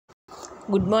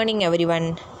Good morning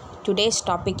everyone. Today's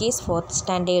topic is 4th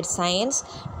standard science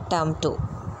term 2.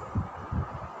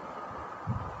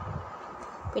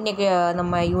 இன்னைக்கு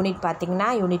நம்ம unit பார்த்திங்கன்னா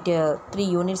unit 3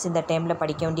 units இந்த டைமில்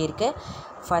படிக்க வேண்டியிருக்கு.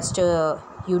 First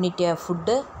unit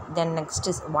food, then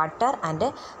next water and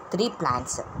 3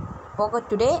 plants. போக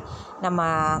today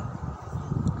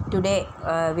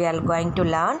we are going to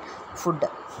learn food.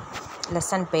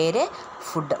 Lesson பேர்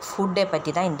ஃபுட்டை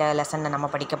பற்றி தான் இந்த லெசனில் நம்ம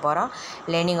படிக்க போகிறோம்.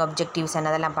 லேர்னிங் ஆப்ஜெக்டிவ்ஸ்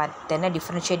என்னதெல்லாம் பார்த்தேன்னா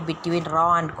differentiate between raw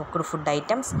and cooked food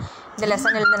items. இந்த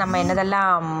லெசன்லேருந்து நம்ம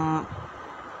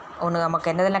நமக்கு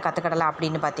என்னதெல்லாம் கற்றுக்கிடலாம்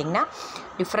அப்படின்னு பார்த்தீங்கன்னா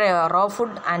ரா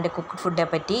ஃபுட் அண்ட் குக்டு ஃபுட்டை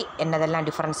பற்றி என்னதெல்லாம்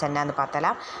டிஃப்ரென்ஸ் என்னன்னு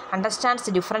பார்த்தலாம்.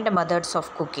 Understands different methods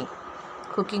of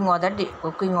cooking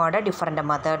order different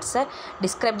methods.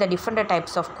 Describe the different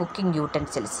types of cooking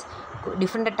utensils.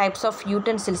 Different types of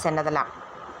utensils என்னதெல்லாம்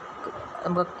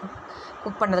நம்ம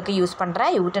குக் பண்ணுறதுக்கு யூஸ் பண்ணுற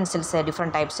utensils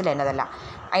different டைப்ஸில் என்னதெல்லாம்.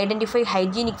 Identify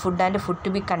hygienic food and food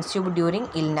to be consumed during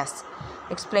illness.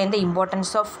 Explain the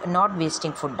importance of not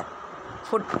wasting food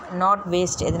not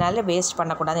waste, எதனால waste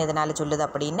பண்ணக்கூடாது, எதனால சொல்லுது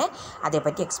அப்படின்னு அதை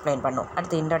பற்றி எக்ஸ்பிளைன் பண்ணும்.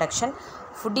 அடுத்து introduction.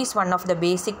 Food is one of the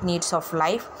basic needs of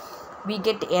life. We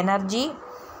get energy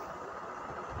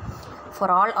for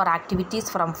all our activities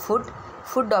from food.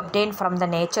 Food obtained from the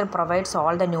nature provides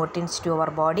all the nutrients to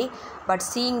our body, but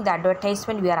seeing the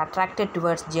advertisement we are attracted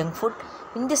towards junk food.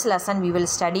 In this lesson we will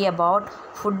study about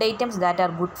food items that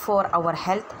are good for our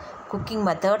health, cooking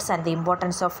methods and the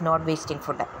importance of not wasting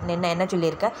food. என்ன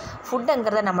சொல்லியிருக்க,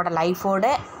 ஃபுட்டுங்கிறத நம்மளோட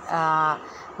லைஃபோட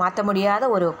மாற்ற முடியாத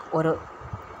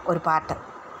ஒரு part,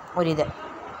 ஒரு இது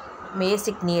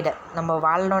பேசிக் need. நம்ம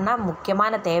வாழணுன்னா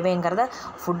முக்கியமான தேவைங்கிறத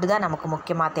ஃபுட்டு தான் நமக்கு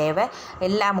முக்கியமாக தேவை.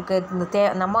 நமக்கு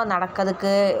நம்ம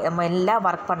நடக்கிறதுக்கு, நம்ம எல்லாம்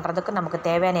ஒர்க் பண்ணுறதுக்கு நமக்கு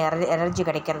தேவையான எனர்ஜி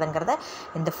கிடைக்கிறதுங்கிறத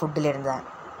இந்த ஃபுட்டிலிருந்து தான்.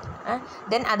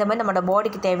 தென் அதே மாதிரி நம்மளோட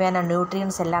பாடிக்கு தேவையான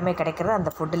நியூட்ரியன்ஸ் எல்லாமே கிடைக்கிறது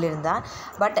அந்த ஃபுட்டிலிருந்து தான்.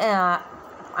 பட்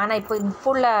ஆனால் இப்போ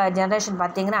உள்ள ஜென்ரேஷன்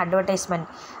பார்த்திங்கன்னா அட்வர்டைஸ்மெண்ட்,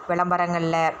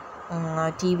 விளம்பரங்களில்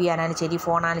டிவி ஆனாலும் சரி,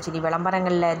 ஃபோனாலும் சரி,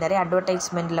 விளம்பரங்களில் நிறைய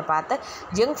அட்வர்டைஸ்மெண்ட்டில் பார்த்து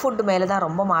ஜங்க் ஃபுட்டு மேலே தான்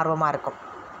ரொம்ப ஆர்வமாக இருக்கும்.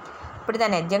 இப்படி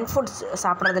தானே, ஜங்க் ஃபுட்ஸ்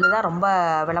சாப்பிட்றதுல தான் ரொம்ப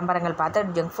விளம்பரங்கள் பார்த்து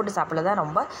ஜங்க் ஃபுட்டு சாப்பிட்றது தான்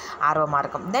ரொம்ப ஆர்வமாக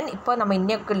இருக்கும். தென் இப்போ நம்ம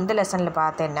இந்த லெசனில்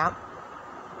பார்த்தேன்னா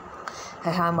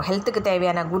ஹெல்த்துக்கு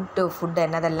தேவையான குட் ஃபுட்டு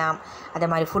என்னதெல்லாம், அதே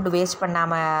மாதிரி ஃபுட்டு வேஸ்ட்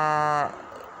பண்ணாமல்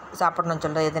சாப்பிட்ணுன்னு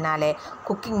சொல்கிறது எதனாலே,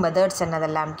 குக்கிங் மெத்தட்ஸ்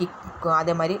என்னதெல்லாம்,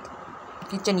 அதே மாதிரி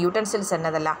கிச்சன் யூட்டன்சில்ஸ்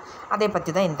என்னதெல்லாம், அதை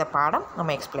பற்றி தான் இந்த பாடம்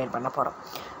நம்ம எக்ஸ்பிளைன் பண்ண போகிறோம்.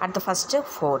 அடுத்து first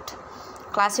food.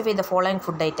 Classify the following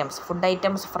food items. Food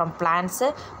items from plants.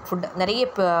 நிறைய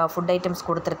ஃபுட் ஐட்டம்ஸ்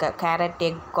கொடுத்துருக்கு. Carrot,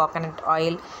 egg, coconut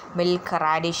oil, milk,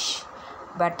 radish,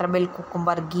 buttermilk,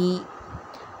 cucumber, key,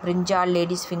 பிரிஞ்சால்,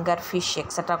 லேடிஸ் ஃபிங்கர், ஃபிஷ்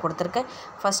எக்ஸட்ரா கொடுத்துருக்கு.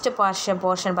 ஃபஸ்ட்டு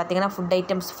போர்ஷன் பார்த்திங்கன்னா ஃபுட்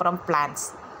ஐட்டம்ஸ் ஃப்ரம்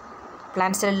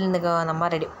பிளான்ட்ஸ்லேருந்து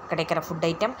நம்ம கிடைக்கிற food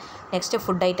item. Next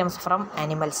food items from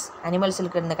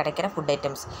அனிமல்ஸ்லேருந்து கிடைக்கிற food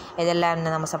items. இதெல்லாம்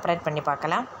நம்ம separate பண்ணி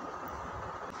பார்க்கலாம்.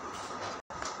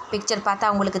 பிக்சர் பார்த்தா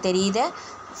உங்களுக்கு தெரியுது.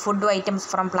 ஃபுட் ஐட்டம்ஸ்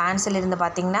ஃப்ரம் பிளான்ட்ஸிலிருந்து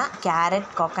பார்த்திங்கன்னா carrot,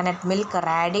 coconut milk,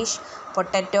 radish,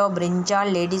 potato, பிரிஞ்சால்,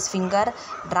 ladies finger,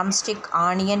 drumstick,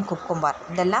 onion, cucumber,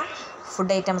 இதெல்லாம்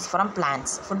food items from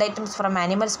plants. Food items from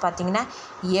animals பார்த்திங்கன்னா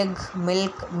egg,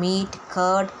 milk, meet,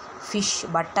 curd, fish,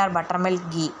 butter milk,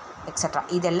 key extra,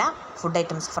 இதெல்லாம் food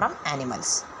items from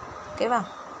animals. ஓகேவா.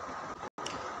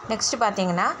 Next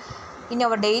பார்த்திங்கன்னா in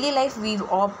our daily life we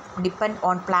all depend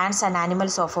on plants and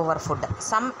animals of our food.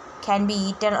 Some can be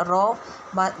eaten raw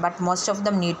but most of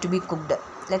them need to be cooked.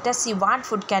 Let us see what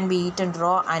food can be eaten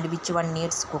raw and which one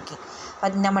needs cooking.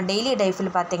 But நம்ம daily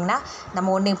லைஃப்பில் பார்த்திங்கன்னா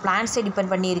நம்ம ஒன்று பிளான்ட்ஸை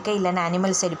depend பண்ணியிருக்கேன், இல்லைன்னா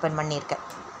அனிமல்ஸை depend பண்ணியிருக்கேன்.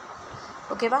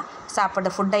 ஓகேவா.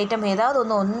 சாப்பிட்ற ஃபுட் ஐட்டம் ஏதாவது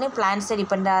ஒன்று பிளான்ட்ஸை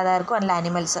டிபெண்டாக இருக்கும், இல்லை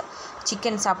அனிமல்ஸு.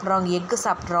 சிக்கன் சாப்பிட்றோம், எக்கு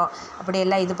சாப்பிட்றோம்,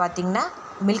 அப்படியெல்லாம் இது பார்த்திங்கன்னா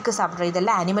மில்க்கு சாப்பிட்றோம்,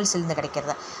 இதெல்லாம் அனிமல்ஸ்லேருந்து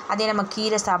கிடைக்கிறது. அதே நம்ம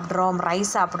கீரை சாப்பிட்றோம்,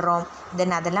 ரைஸ் சாப்பிட்றோம்,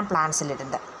 தென் அதெல்லாம்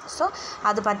பிளான்ட்ஸ்லேருந்து. ஸோ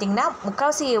அது பார்த்திங்கன்னா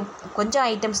முக்கால்வாசி கொஞ்சம்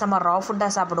ஐட்டம்ஸ் நம்ம ரா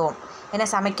ஃபுட்டாக சாப்பிடுவோம், ஏன்னா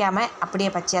சமைக்காமல் அப்படியே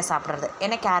பச்சையாக சாப்பிட்றது,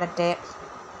 ஏன்னா கேரட்டு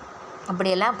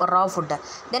அப்படியெல்லாம் ரா ஃபுட்டு.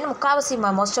 தென் முக்கால்வாசி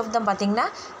மோஸ்ட் ஆஃப் தம் பார்த்திங்கன்னா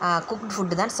குக்டு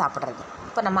ஃபுட்டு தான் சாப்பிட்றது.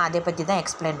 இப்போ நம்ம அதை பற்றி தான்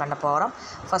எக்ஸ்பிளைன் பண்ண போகிறோம்.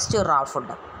 ஃபஸ்ட்டு ரா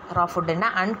ஃபுட்டுன்னா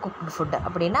அன்குக்டு ஃபுட்டு,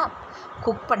 அப்படின்னா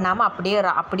குக் பண்ணாமல்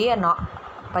அப்படியே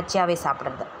பச்சையாகவே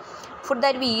சாப்பிட்றது. Food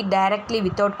that we eat directly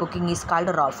without cooking is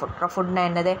called raw food. ரா ஃபுட்னா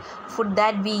என்னது, food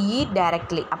that we eat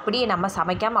directly, அப்படியே நம்ம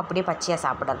சமைக்காமல் அப்படியே பச்சையாக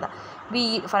சாப்பிட்றது. We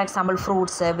eat for example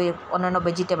fruits, ஒன்று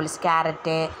வெஜிடபிள்ஸ்,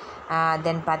 கேரட்டு,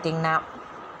 தென் பார்த்திங்கன்னா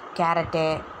கேரட்டு,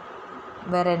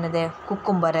 வேறு என்னது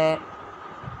குக்கும்பரு,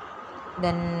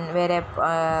 தென் வேறு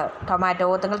டொமேட்டோ,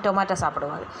 ஒருத்தங்களுக்கு டொமேட்டோ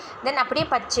சாப்பிடுவாங்க. தென் அப்படியே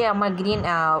பச்சை நம்ம க்ரீன்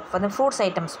வந்து ஃப்ரூட்ஸ்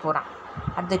ஐட்டம்ஸ் போகிறான்.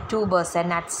 அடுத்து டியூபர்ஸு,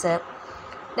 nuts,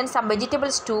 then some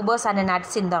vegetables, tubers and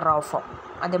nuts in the raw form.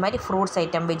 அதே மாதிரி ஃப்ரூட்ஸ்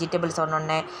ஐட்டம் வெஜிடபிள்ஸ்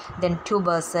ஒன்று தென்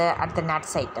டியூபர்ஸு அடுத்த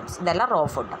நட்ஸ் ஐட்டம்ஸ் இதெல்லாம் ரா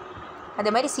ஃபுட்டு. அதே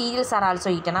மாதிரி serials are also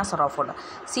eaten as raw food.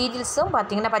 சீரியல்ஸும்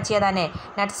பார்த்திங்கன்னா பச்சையாக தானே.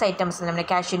 நட்ஸ் ஐட்டம்ஸ் நம்ம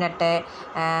கேஷ்யூ நட்டு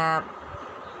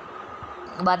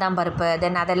பாதாம் பருப்பு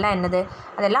தென் அதெல்லாம் என்னது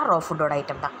அதெல்லாம் ரா ஃபுட்டோட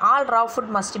ஐட்டம் தான். All raw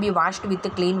food must be washed with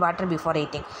clean water before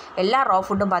eating. எல்லா ரா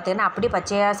ஃபுட்டும் பார்த்திங்கன்னா அப்படியே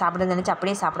பச்சையாக சாப்பிட்றது நினச்சி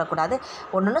அப்படியே சாப்பிடக்கூடாது.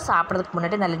 ஒன்று சாப்பிட்றதுக்கு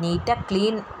முன்னாடி நல்லா நீட்டாக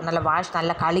க்ளீன் நல்லா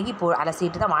நல்லா கழுகி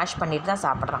அலசிட்டு தான் வாஷ் பண்ணிட்டு தான்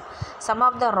சாப்பிட்றான். Some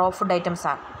of the raw food items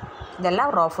R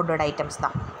இதெல்லாம் ரா ஃபுட்டோட ஐட்டம்ஸ்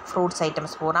தான். ஃப்ரூட்ஸ்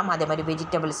ஐட்டம்ஸ் போகிறோம். அதே மாதிரி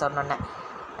வெஜிடபிள்ஸ் ஒன்று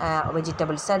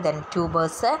வெஜிடபிள்ஸு தென்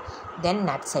டியூபர்ஸு தென்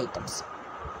நட்ஸ் ஐட்டம்ஸ்.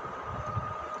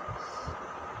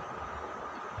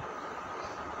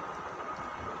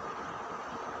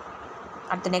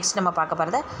 அடுத்து நெக்ஸ்ட் நம்ம பார்க்க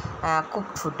போகிறது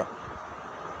குக்ட் ஃபுட்டு.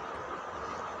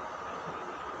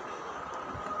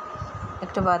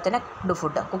 நெக்ஸ்ட் பார்த்தீங்கன்னா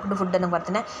குக்டு ஃபுட்டுன்னு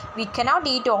பார்த்தீங்கன்னா we cannot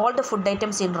eat all the food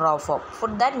items in raw form.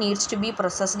 Food that needs to be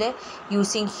processed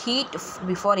using heat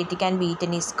before it can be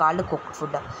eaten is called cooked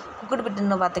food. Cooked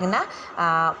ஃபுட்டுன்னு பார்த்தீங்கன்னா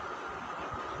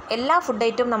எல்லா food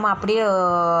item நம்ம அப்படியே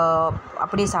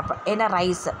சாப்பிட்றோம். ஏன்னா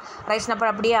ரைஸ்னப்போ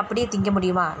அப்படியே திங்க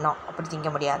முடியுமா? நோ, அப்படி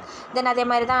திங்க முடியாது. தென் அதே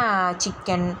மாதிரி தான்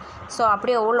சிக்கன். ஸோ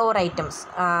அப்படியே ஓவர் ஐட்டம்ஸ்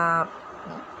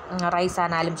ரைஸ்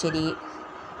ஆனாலும் சரி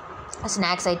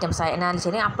ஸ்நாக்ஸ் ஐட்டம்ஸாக என்னாலும்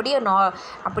சரி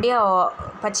அப்படியே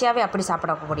பச்சையாகவே அப்படி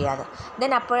சாப்பிட முடியாது.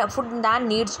 தென் ஃபுட் தான்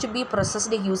needs to be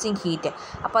ப்ரொசஸ்டு using heat.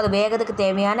 அப்போ அது வேகிறதுக்கு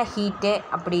தேவையான ஹீட்டு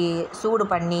அப்படி சூடு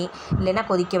பண்ணி இல்லைன்னா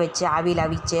கொதிக்க வச்சு ஆவியில்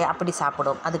அவிச்சு அப்படி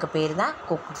சாப்பிடும். அதுக்கு பேர் தான்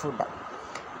cooked food.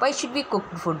 Why should be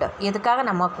cooked food? எதுக்காக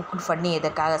நம்ம குக்டு பண்ணி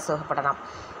எதுக்காக சாப்பிடலாம்?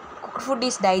 Cooked food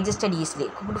is digested easily.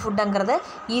 Cooked ஃபுட்டுங்கிறது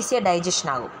ஈஸியாக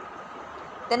டைஜஷன் ஆகும்.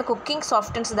 தென் குக்கிங்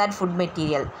சாஃப்டன்ஸ் தட் ஃபுட்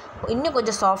மெட்டீரியல். இன்னும்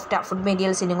கொஞ்சம் சாஃப்டாக ஃபுட்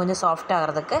மெட்டீரியல்ஸ் இன்னும் கொஞ்சம் சாஃப்டாக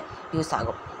ஆகிறதுக்கு யூஸ்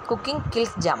ஆகும். குக்கிங்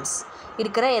கில்ஸ் ஜம்ஸ்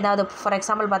இருக்கிற ஏதாவது ஃபார்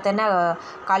எக்ஸாம்பிள் பார்த்தீங்கன்னா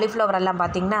காலிஃப்ளவர் எல்லாம்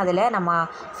பார்த்திங்கன்னா அதில் நம்ம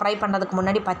ஃப்ரை பண்ணுறதுக்கு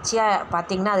முன்னாடி பச்சையாக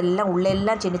பார்த்திங்கன்னா அதெல்லாம்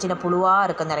உள்ளெல்லாம் சின்ன சின்ன புழுவாக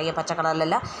இருக்கும். நிறைய பச்சை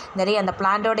கலர்லாம் நிறைய அந்த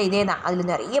பிளான்ட்டோட இதே தான்.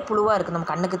 அதில் நிறைய புழுவாக இருக்குது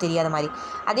நம்ம கண்ணுக்கு தெரியாத மாதிரி.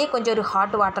 அதே கொஞ்சம் ஒரு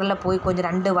ஹாட் வாட்டரில் போய் கொஞ்சம்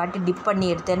 2 வாட்டி டிப் பண்ணி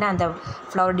எடுத்தேன்னா அந்த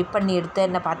ஃப்ளவர் டிப் பண்ணி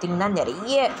எடுத்தேன்னா பார்த்திங்கன்னா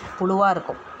நிறைய புழுவாக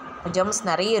இருக்கும். ஜம்ஸ்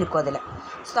நிறைய இருக்கும் அதில்.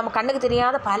 ஸோ நம்ம கண்ணுக்கு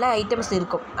தெரியாத பல ஐட்டம்ஸ்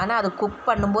இருக்கும். ஆனால் அது குக்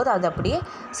பண்ணும்போது அது அப்படியே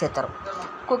சேர்த்துரும்.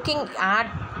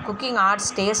 Cooking ads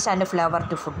taste and flavour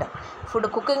to food.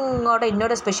 குக்கிங்கோட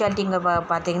இன்னொரு ஸ்பெஷாலிட்டி இங்கே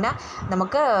பார்த்திங்கன்னா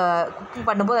நமக்கு குக்கிங்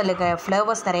பண்ணும்போது அதில்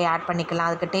ஃப்ளேவர்ஸ் நிறைய ஆட் பண்ணிக்கலாம்.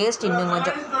 அதுக்கு டேஸ்ட் இன்னும்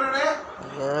கொஞ்சம்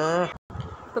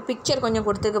இப்போ பிக்சர் கொஞ்சம்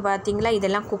கொடுத்துருக்கு பார்த்திங்களா.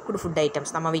 இதெல்லாம் குக்குடு ஃபுட்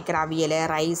ஐட்டம்ஸ். நம்ம விற்கிற அவியல்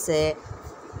ரைஸு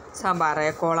சாம்பார்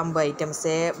குழம்பு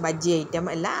ஐட்டம்ஸு பஜ்ஜி ஐட்டம்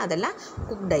எல்லாம் அதெல்லாம்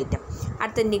குக்டு ஐட்டம்.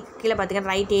 அடுத்து கீழே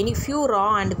பார்த்திங்கன்னா right any few raw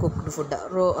and cooked food.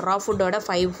 Raw ஃபுட்டோட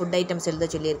 5 food items எழுத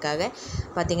சொல்லியிருக்காங்க.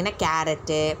 பார்த்திங்கன்னா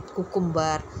கேரட்டு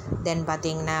குக்கும்பர் தென்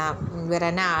பார்த்திங்கன்னா வேறு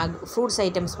என்ன ஃப்ரூட்ஸ்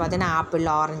ஐட்டம்ஸ் பார்த்திங்கன்னா ஆப்பிள்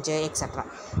ஆரஞ்சு எக்ஸட்ரா.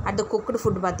 அடுத்து குக்டு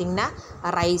ஃபுட் பார்த்திங்கன்னா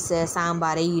rice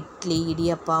sambar idli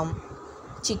idiyappam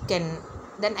chicken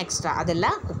then extra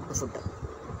அதெல்லாம் குக்டு ஃபுட்டு.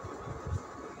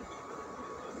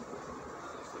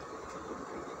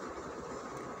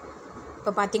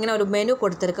 இப்போ பார்த்திங்கன்னா ஒரு மெனு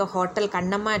கொடுத்துருக்கு. Hotel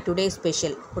Kannamma today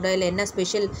special. டுடேயில் என்ன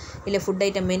ஸ்பெஷல் இல்லை ஃபுட்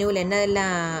ஐட்டம் மெனுவில்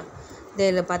என்னெல்லாம்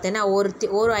இதில் பார்த்தீங்கன்னா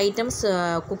ஒரு items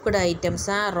cooked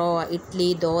ஐட்டம்ஸாக row idli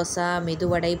dosa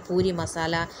medu vada puri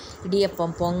masala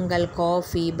idiyappam Pongal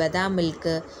coffee பதாம்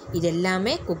milk இது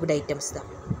எல்லாமே குக்குடு ஐட்டம்ஸ் தான்.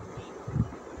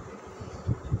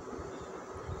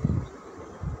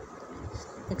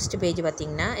 நெக்ஸ்ட் பேஜ்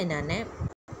பார்த்திங்கன்னா என்னென்ன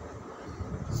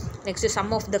next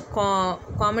some of the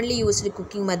commonly used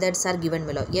cooking methods R given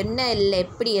below. என்ன இல்லை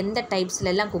எப்படி எந்த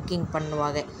டைப்ஸ்லெல்லாம் குக்கிங்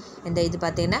பண்ணுவாங்க. இந்த இது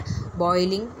பார்த்திங்கன்னா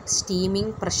boiling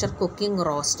steaming pressure cooking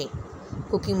roasting.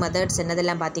 Cooking methods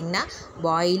என்னதெல்லாம் பார்த்திங்கன்னா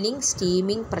boiling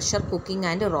steaming pressure cooking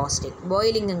and roasting.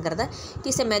 பாயிலிங்கிறது it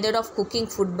is a method of cooking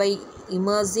food by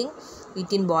இமர்சிங்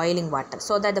it in boiling water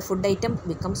so that the food item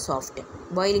become soft.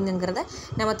 பாயிலிங்கிறத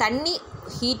நம்ம தண்ணி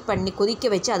heat பண்ணி கொதிக்க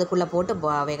வச்சு அதுக்குள்ளே போட்டு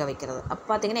வேக வைக்கிறது. அப்போ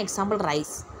பார்த்திங்கன்னா எக்ஸாம்பிள்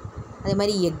ரைஸ் அதே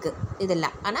மாதிரி எக்கு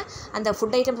இதெல்லாம். ஆனால் அந்த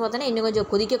ஃபுட் ஐட்டம்ஸ் பார்த்தோன்னா இன்னும் கொஞ்சம்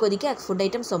கொதிக்க ஃபுட்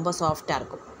ஐட்டம்ஸ் ரொம்ப சாஃப்டாக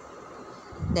இருக்கும்.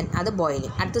 தென் அது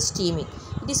பாயிலிங். அடுத்து steaming.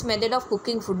 It is method of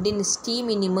cooking food in steam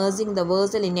in இமர்சிங் the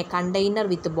வெர்சல் in a container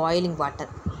with boiling water.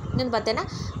 இன்னொன்று பார்த்தோன்னா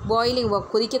பாயிலிங்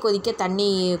கொதிக்க தண்ணி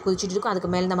கொதிச்சுட்டு இருக்கும். அதுக்கு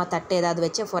மேலே நம்ம தட்டை ஏதாவது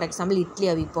வச்சு ஃபார் எக்ஸாம்பிள் இட்லி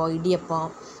அவிப்போம்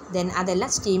இடியப்போம் தென்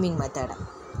அதெல்லாம் ஸ்டீமிங் மெத்தடு.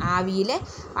 ஆவியில்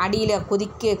அடியில்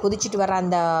கொதிச்சுட்டு வர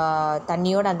அந்த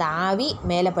தண்ணியோட அந்த ஆவி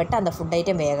மேலே பட்டு அந்த ஃபுட்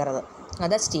ஐட்டம் வேகிறது.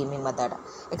 அதான் steaming method.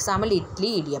 Example idli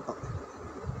idiyappam.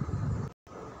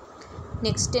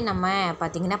 Next நம்ம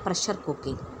பார்த்திங்கன்னா pressure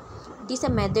cooking. It is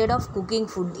a method of cooking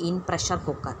food in pressure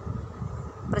cooker.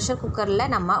 Pressure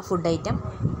குக்கரில் நம்ம ஃபுட் ஐட்டம்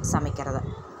சமைக்கிறது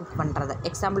குக் பண்ணுறது.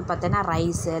 எக்ஸாம்பிள் பார்த்தோன்னா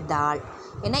ரைஸு தால்.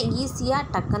 ஏன்னா ஈஸியாக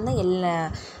டக்குன்னு எல்லா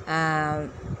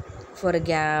ஃபார்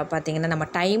பார்த்திங்கன்னா நம்ம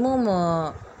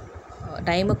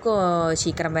டைமுக்கும்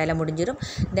சீக்கிரம் வேலை முடிஞ்சிடும்.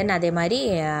 தென் அதே மாதிரி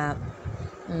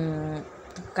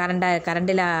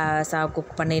கரண்டில்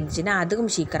குக் பண்ணிருந்துச்சுன்னா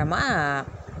அதுக்கும்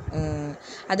சீக்கிரமாக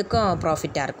அதுக்கும்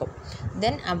ப்ராஃபிட்டாக இருக்கும்.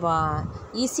 தென் அப்போ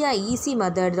ஈஸி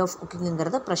மெத்தட் ஆஃப்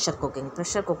குக்கிங்கிறது ப்ரெஷர்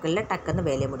குக்கிங்கில் டக்குன்னு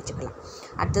வேலையை முடிச்சுக்கலாம்.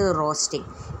 அடுத்தது roasting.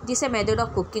 It is a method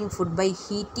of cooking food by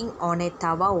heating on a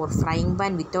தவா ஒரு frying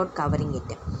pan without covering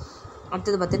it.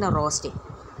 அடுத்தது பார்த்திங்கன்னா ரோஸ்டிங்.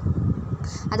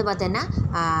 அது பார்த்தீங்கன்னா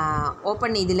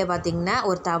ஓப்பன் இதில் பார்த்திங்கன்னா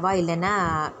ஒரு தவா இல்லைன்னா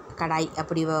கடாய்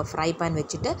அப்படி ஃப்ரை பேன்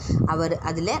வச்சுட்டு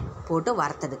அதில் போட்டு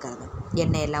வறுத்தெடுக்கிறது,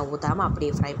 எண்ணெய் எல்லாம் ஊற்றாமல்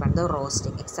அப்படியே ஃப்ரை பண்ணுறது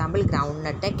ரோஸ்டிங். எக்ஸாம்பிள் கிரவுண்ட்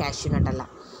நட்டு, கேஷ்யூ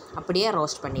நட்டெல்லாம் அப்படியே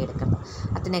ரோஸ்ட் பண்ணி எடுக்கிறது.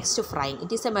 அது next frying.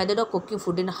 It is a method of cooking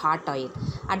food in hot oil.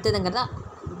 அடுத்ததுங்கிறத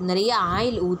நிறைய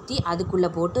ஆயில் ஊற்றி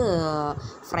அதுக்குள்ளே போட்டு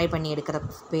ஃப்ரை பண்ணி எடுக்கிற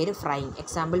பேர் frying.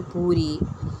 Example puri,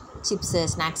 chips,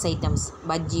 snacks items,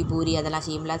 bajji, puri அதெல்லாம்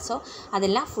செய்யும்ல. ஸோ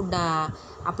அதெல்லாம்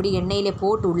அப்படி எண்ணெயில்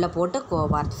போட்டு உள்ளே போட்டு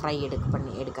ஃப்ரை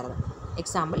பண்ணி எடுக்கிறது.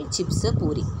 Example chips,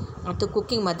 puri. அடுத்து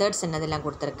குக்கிங் மெத்தட்ஸ் என்னதெல்லாம்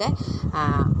கொடுத்துருக்கேன்.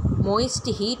 Maoist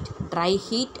heat, try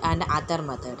heat and other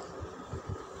method.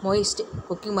 Maoist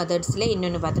cooking மெத்தட்ஸில்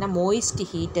இன்னொன்று பார்த்தீங்கன்னா மோயிஸ்ட்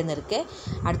ஹீட்டுன்னு இருக்குது.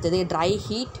 அடுத்தது ட்ரை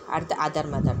ஹீட், அடுத்து அதர்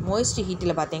மெத்தட். மோயிஸ்ட்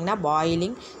ஹீட்டில் பார்த்தீங்கன்னா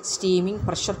பாயிலிங், ஸ்டீமிங்,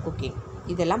 ப்ரெஷர் குக்கிங்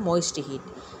இதெல்லாம் Maoist heat.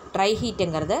 Try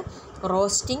ஹீட்டுங்கிறது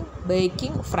roasting,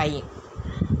 packing, frying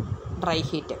try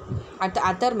heat. அடுத்து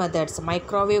other methods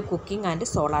microwave cooking and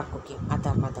solar cooking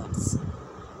other methods.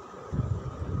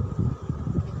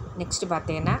 Next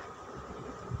பார்த்தீங்கன்னா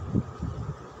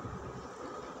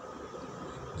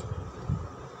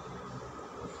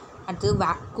அடுத்தது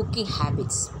cooking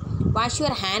habits. Wash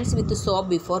your hands with soap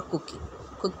before cooking.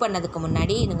 Cook பண்ணதுக்கு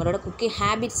முன்னாடி உங்களோட cooking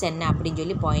habits என்ன அப்படின்னு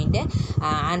சொல்லி பாயிண்ட்டு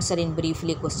ஆன்சர் இன்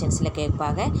briefly கொஸ்டின்ஸில்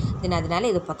கேட்பாங்க. தென் அதனால்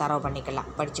இது இப்போ தரவு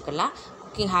படிச்சுக்கலாம்.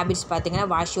 குக்கிங் ஹேபிட்ஸ் பார்த்திங்கன்னா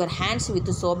wash your hands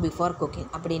with soap before cooking.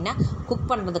 அப்படின்னா குக்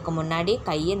பண்ணுறதுக்கு முன்னாடி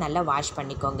கையை நல்லா வாஷ்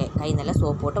பண்ணிக்கோங்க, கை நல்லா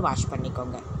சோப் போட்டு வாஷ்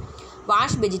பண்ணிக்கோங்க.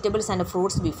 Wash vegetables and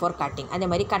fruits before cutting. அதே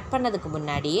மாதிரி கட் பண்ணதுக்கு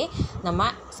முன்னாடியே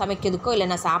நம்ம சமைக்கிறதுக்கோ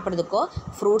இல்லைன்னா சாப்பிட்றதுக்கோ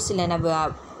ஃப்ரூட்ஸ்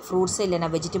இல்லைன்னா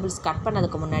வெஜிடபிள்ஸ் கட்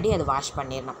பண்ணதுக்கு முன்னாடி அதை வாஷ்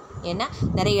பண்ணிடணும். ஏன்னா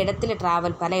நிறைய இடத்துல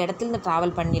பல இடத்துலேருந்து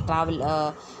ட்ராவல்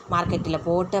மார்க்கெட்டில்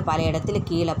போட்டு பல இடத்துல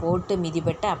கீழே போட்டு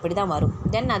மிதிப்பட்டு அப்படி தான் வரும்.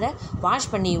 தென் அதை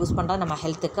வாஷ் பண்ணி யூஸ் பண்ணுறது நம்ம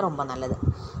ஹெல்த்துக்கு ரொம்ப நல்லது.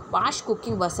 Wash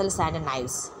cooking vessels and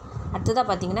knives. அடுத்ததாக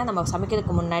பார்த்திங்கன்னா நம்ம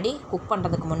சமைக்கிறதுக்கு முன்னாடி குக்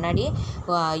பண்ணுறதுக்கு முன்னாடி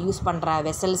யூஸ் பண்ணுற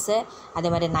வெசல்ஸு அதே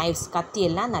மாதிரி நைவ்ஸ், கத்தி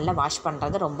எல்லாம் நல்லா வாஷ்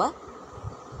பண்ணுறது ரொம்ப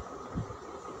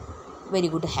very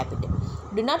good habit.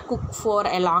 Do not cook for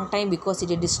a long time because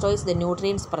it destroys the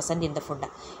nutrients present in the food.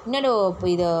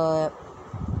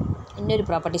 இன்னொரு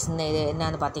ப்ராப்பர்ட்டிஸ்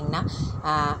என்னன்னு பார்த்தீங்கன்னா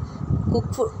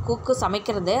குக்கு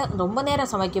சமைக்கிறது ரொம்ப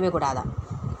நேரம் சமைக்கவே கூடாதா.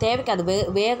 தேவைக்கு அது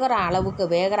வேகிற அளவுக்கு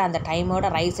அந்த டைமோட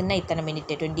ரைஸ்னால் இத்தனை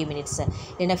மினிட்டு, 20 மினிட்ஸு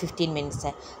இல்லைன்னா 15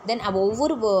 மினிட்ஸு. தென்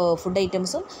ஒவ்வொரு ஃபுட்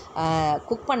ஐட்டம்ஸும்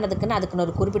குக் பண்ணுறதுக்குன்னு அதுக்குன்னு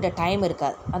ஒரு குறிப்பிட்ட டைம்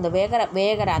இருக்காது. அந்த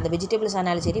வேகிற அந்த வெஜிடபிள்ஸ்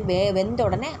ஆனாலும் சரி வெந்த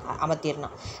உடனே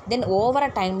அமர்த்திடணும். தென்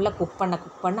ஓவராக டைமில் குக்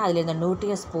பண்ண அதில் இந்த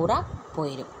நியூட்ரியன்ஸ் பூரா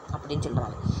போயிடும் அப்படின்னு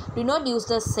சொல்கிறாங்க. To not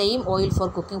use the same oil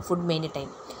for cooking food many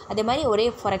time. அதே மாதிரி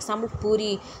ஃபார் எக்ஸாம்பிள் பூரி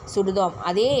சுடுதோம்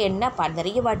அதே எண்ணெய்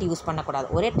நிறைய வாட்டி யூஸ் பண்ணக்கூடாது.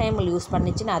 ஒரே டைமில் யூஸ்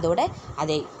பண்ணிச்சுன்னா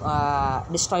அதை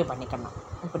டிஸ்ட்ராய் பண்ணிக்கணும்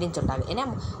அப்படின்னு சொல்கிறாங்க. ஏன்னா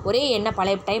ஒரே எண்ணெய்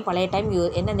பழைய டைம்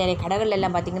என்ன நிறைய கடைகள்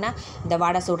எல்லாம் பார்த்திங்கன்னா இந்த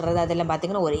வாடை சுடுறது அதெல்லாம்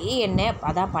பார்த்திங்கன்னா ஒரே எண்ணெய்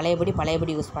அதான்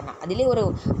பழையபடி யூஸ் பண்ணால் அதிலே ஒரு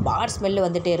பாட் ஸ்மெல்லு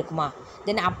வந்துகிட்டே இருக்குமா.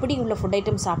 தென் அப்படி உள்ள ஃபுட்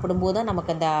ஐட்டம் சாப்பிடும்போது தான்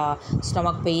நமக்கு அந்த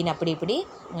ஸ்டொமக் பெயின் அப்படி இப்படி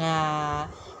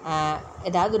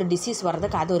ஏதாவது ஒரு டிசீஸ்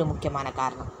வர்றதுக்கு அது ஒரு முக்கியமான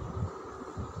காரணம்.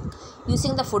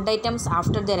 Using the food items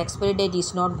after their expiry date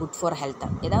is not good for health.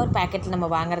 ஏதாவது ஒரு பேக்கெட்டில் நம்ம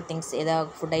வாங்குகிற திங்ஸ் ஏதாவது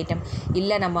ஃபுட் ஐட்டம்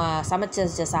இல்லை நம்ம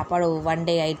சமைச்ச சாப்பாடு 1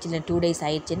 டே ஆயிடுச்சு இல்லை 2 டேஸ்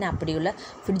ஆயிடுச்சுன்னு அப்படி உள்ள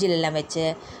ஃப்ரிட்ஜில் எல்லாம் வச்சு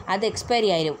அது எக்ஸ்பைரி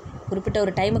ஆயிடும். குறிப்பிட்ட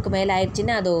ஒரு டைமுக்கு மேலே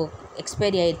ஆயிடுச்சுன்னா அது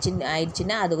எக்ஸ்பைரி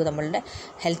ஆயிடுச்சுன்னா அது நம்மளோட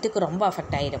ஹெல்த்துக்கு ரொம்ப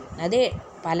அஃபெக்ட் ஆகிடும். அதே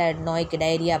பல நோய்க்கு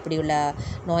டயரியா அப்படி உள்ள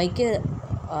நோய்க்கு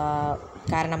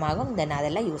காரணமாகும். தென்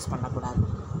அதெல்லாம் யூஸ் பண்ணக்கூடாது.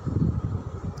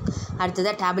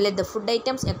 அடுத்ததாக tablet the food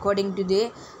items according to the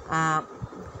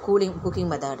cooking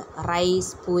method. Rice,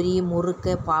 puri,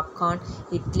 முறுக்கு, பாப்கார்ன்,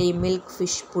 இட்லி, மில்க்,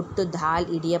 ஃபிஷ், புட்டு, தால்,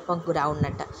 இடியப்பம், கிரவுண்ட்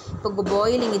நட்டு. இப்போ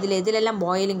பாயிலிங் இதிலெல்லாம்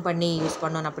பாயிலிங் பண்ணி யூஸ்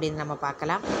பண்ணணும் அப்படின்னு நம்ம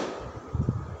பார்க்கலாம்.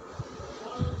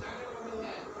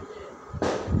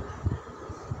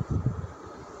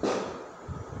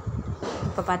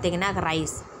 இப்போ பார்த்தீங்கன்னா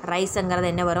ரைஸுங்கிறது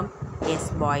என்ன வரும்? S,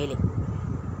 boiling.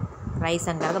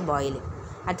 ரைஸுங்கிறது பாயிலிங்.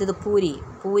 அடுத்தது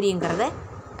பூரிங்கிறது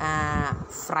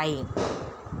ஃப்ரைங்.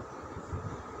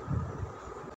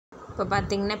 இப்போ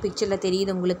பார்த்தீங்கன்னா பிக்சரில்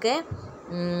தெரியுது உங்களுக்கு.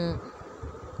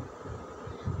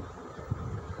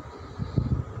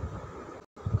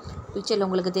 பிக்சரில்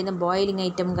உங்களுக்கு தெரிந்த பாயிலிங்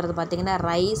ஐட்டம்ங்கிறது பார்த்தீங்கன்னா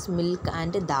rice, milk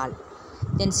and dal.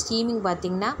 Then steaming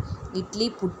பார்த்திங்கன்னா இட்லி,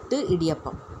 புட்டு,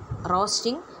 idiyappam.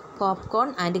 Roasting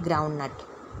popcorn and ground nut.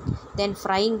 Then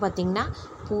frying பார்த்திங்கன்னா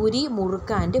பூரி,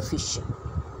 முறுக்கு and fish.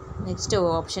 Next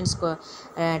options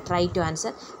try to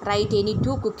answer. Write any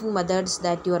 2 cooking methods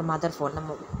that your mother follow.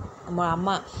 நம்ம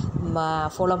அம்மா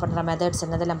ஃபாலோ பண்ணுற மெத்தட்ஸ்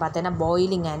என்னதெல்லாம் பார்த்தீங்கன்னா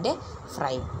boiling and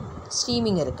frying.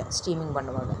 Steaming இருக்குது, steaming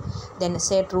பண்ணுவாங்க. தென்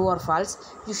சே true or false.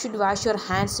 You should wash your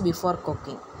hands before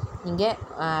cooking. நீங்கள்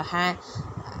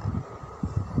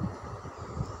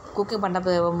cook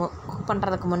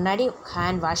பண்ணுறதுக்கு முன்னாடி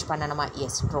hand wash பண்ணணுமா?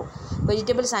 S, true.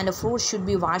 Vegetables and fruits should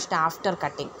be washed after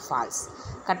cutting. Falls.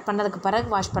 Cut பண்ணதுக்கு பிறகு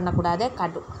wash பண்ணக்கூடாது,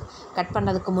 cut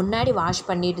பண்ணுறதுக்கு முன்னாடி வாஷ்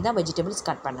பண்ணிட்டு தான் வெஜிடபிள்ஸ்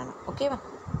கட் பண்ணணும். ஓகேவா?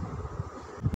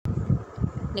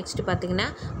 நெக்ஸ்ட்டு பார்த்திங்கன்னா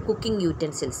cooking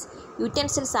utensils.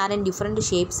 Utensils R in different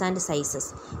shapes and sizes.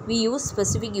 We use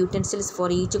specific utensils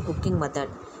for each cooking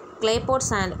method. Clay pots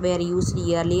were used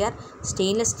earlier.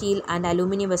 Stainless steel and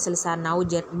aluminum vessels are now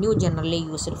generally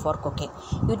used for cooking.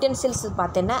 Utensils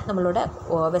பார்த்தீங்கன்னா நம்மளோட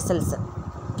vessels,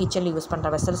 கிச்சனில் use பண்ணுற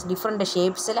vessels different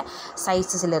ஷேப்ஸில்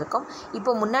சைஸஸில் இருக்கும்.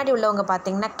 இப்போ முன்னாடி உள்ளவங்க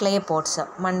பார்த்திங்கன்னா clay bots,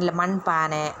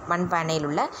 மண்பானையில்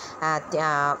உள்ள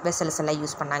வெசல்ஸ் எல்லாம்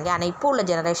யூஸ் பண்ணாங்க. ஆனால் இப்போ உள்ள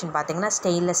ஜெனரேஷன் பார்த்திங்கன்னா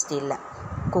ஸ்டெயின்லெஸ் ஸ்டீலில்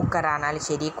குக்கர் ஆனாலும்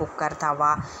சரி, குக்கர், தவா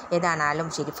எதானாலும்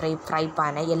சரி, ஃப்ரை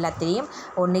பானை எல்லாத்தையும்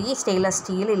ஒன்றுகி ஸ்டெயின்லெஸ்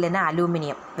ஸ்டீல் இல்லைன்னா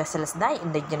அலூமினியம் வெசல்ஸ் தான்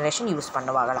இந்த ஜெனரேஷன் யூஸ்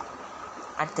பண்ணுவாங்களாம்.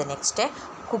 அடுத்து நெக்ஸ்ட்டு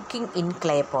குக்கிங் இன்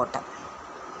க்ளே பாட்.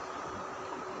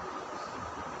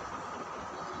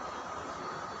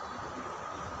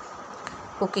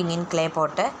 குக்கிங் இன் க்ளே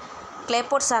பாட்டு. Clay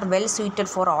pots R well suited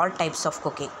for all types of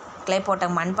cooking. Clay போட்டை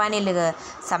மண்பானையில்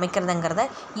சமைக்கிறதுங்கிறத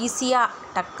ஈஸியாக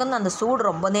டக்குன்னு அந்த சூடு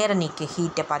ரொம்ப நேரம் நிற்கும்.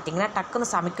 ஹீட்டை பார்த்திங்கன்னா டக்குன்னு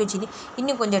சமைக்க வச்சு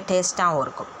இன்னும் கொஞ்சம் டேஸ்ட்டாகவும்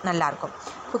இருக்கும், நல்லாயிருக்கும்.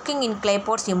 Cooking in clay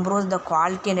pots improves the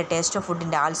quality and taste of food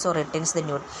and also returns the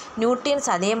nutrients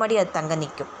அதே மாதிரி அது தங்க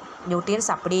நிற்கும். நியூட்ரியன்ஸ்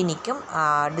அப்படியே நிற்கும்,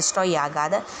 டிஸ்ட்ராய்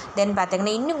ஆகாது. தென்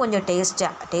பார்த்திங்கன்னா இன்னும் கொஞ்சம்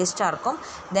டேஸ்ட்டாக இருக்கும்.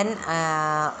 தென்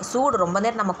சூடு ரொம்ப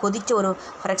நேரம் நம்ம கொதித்து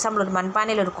ஃபார் எக்ஸாம்பிள் ஒரு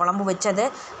மண்பானையில் ஒரு குழம்பு வச்சு அது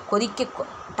கொதிக்க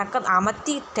டக்கு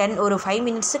அமர்த்தி ஒரு 5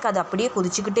 மினிட்ஸுக்கு அது அப்படியே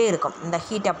கொதிச்சுக்கிட்டே இருக்கும், இந்த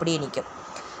ஹீட் அப்படியே நிற்கும்.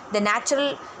 The natural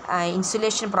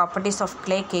insulation properties of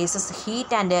clay cases heat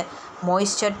and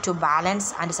moisture to balance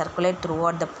and circulate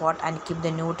throughout the pot and keep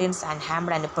the nutrients and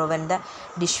hammered and prevent the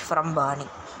dish from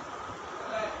burning.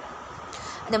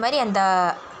 இந்த மாதிரி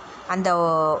அந்த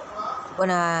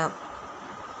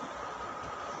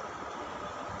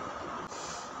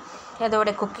அதோட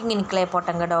குக்கிங் இன் clay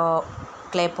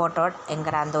பாட்டோட்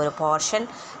என்கிற அந்த ஒரு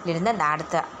போர்ஷன்லேருந்து அந்த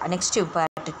அடுத்த next இப்போ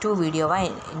 2 வீடியோவாக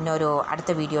இன்னொரு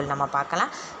அடுத்த வீடியோவில் நம்ம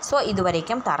பார்க்கலாம். ஸோ இது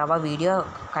வரைக்கும் தரவாக வீடியோ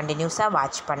கண்டினியூஸாக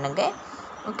வாட்ச் பண்ணுங்கள்.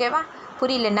 ஓகேவா?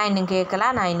 புரியலன்னா இன்னும்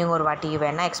கேட்கலாம், நான் இன்னும் ஒரு வாட்டி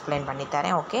வேணால் எக்ஸ்பிளைன்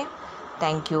பண்ணித்தரேன். Okay,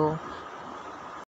 thank you.